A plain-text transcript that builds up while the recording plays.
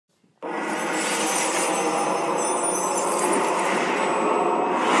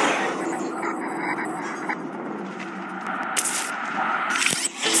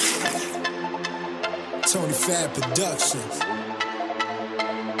Fab Productions.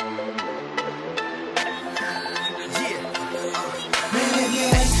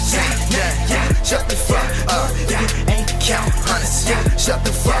 Shut the fuck up, ain't count hundreds, shut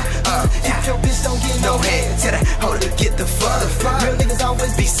the fuck up. If your bitch don't get no head, tell that hoe to get the fuck. Real niggas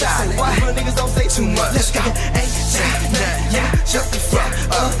always be silent, real niggas don't say too much. Let's go, ain't shut the fuck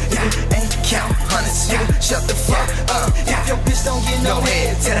up, ain't count hundreds, shut the fuck up. If your bitch don't get no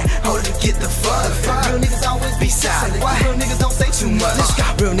head, tell that hoe to get the fuck. Real niggas always be silent, real niggas don't say too much.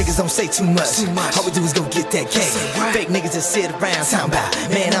 Real niggas don't say too much, all we do is go get that cake. Fake niggas just sit around talking about,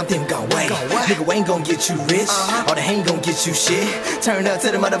 man, I'm them gon' wait. Nigga ain't gon' get you rich, or they ain't gon' get you shit. Turn up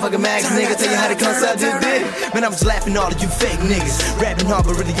to the motherfucking max, nigga, tell you how to come suck this dick. Man, I'm just laughing all of you fake niggas, rapping hard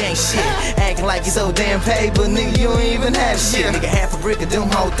but really ain't shit. Acting like you so damn paid, but nigga, you don't even have shit. Nigga, half a brick of them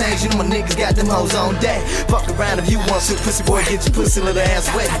whole things, you know my niggas got them hoes on deck. Fuck around if you want to, pussy boy, get your pussy little ass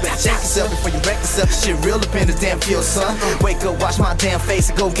wet. You better check yourself before you wreck yourself. This shit real up in this damn field, son. Wake up, wash my damn face,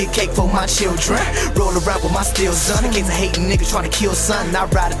 and go get cake for my children. Roll around with my steel, son. In case a hating nigga trying to kill, son. I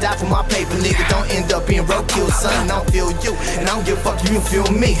ride or die for my paper, nigga. Don't end up being roadkill, son. I don't feel you, and I don't give a fuck you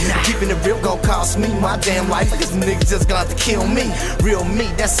feel me. Keeping it real gon' cost me my damn life. Like this nigga just gonna have to kill me. Real me,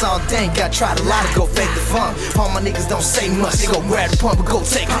 that's all dang. Got tried a lot to go fake the fun. All my niggas don't say much. They go grab the pump and go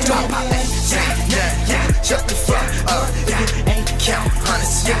take it. Shut the fuck up. Ain't count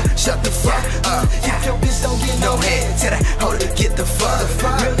hundreds. Shut the fuck up. If your bitch don't get no head, tell that hoe to get the fuck.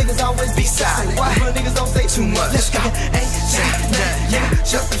 Real niggas always be silent. Real niggas don't say too much. Let's go.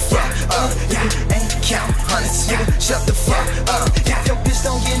 Shut the fuck up. Ain't count hundreds. Shut the fuck up. If your bitch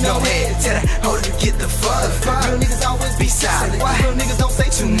don't get no head, tell that hoe to get the fuck. Real niggas always be silent. Real niggas don't say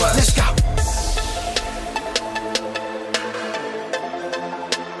too much. Let's go.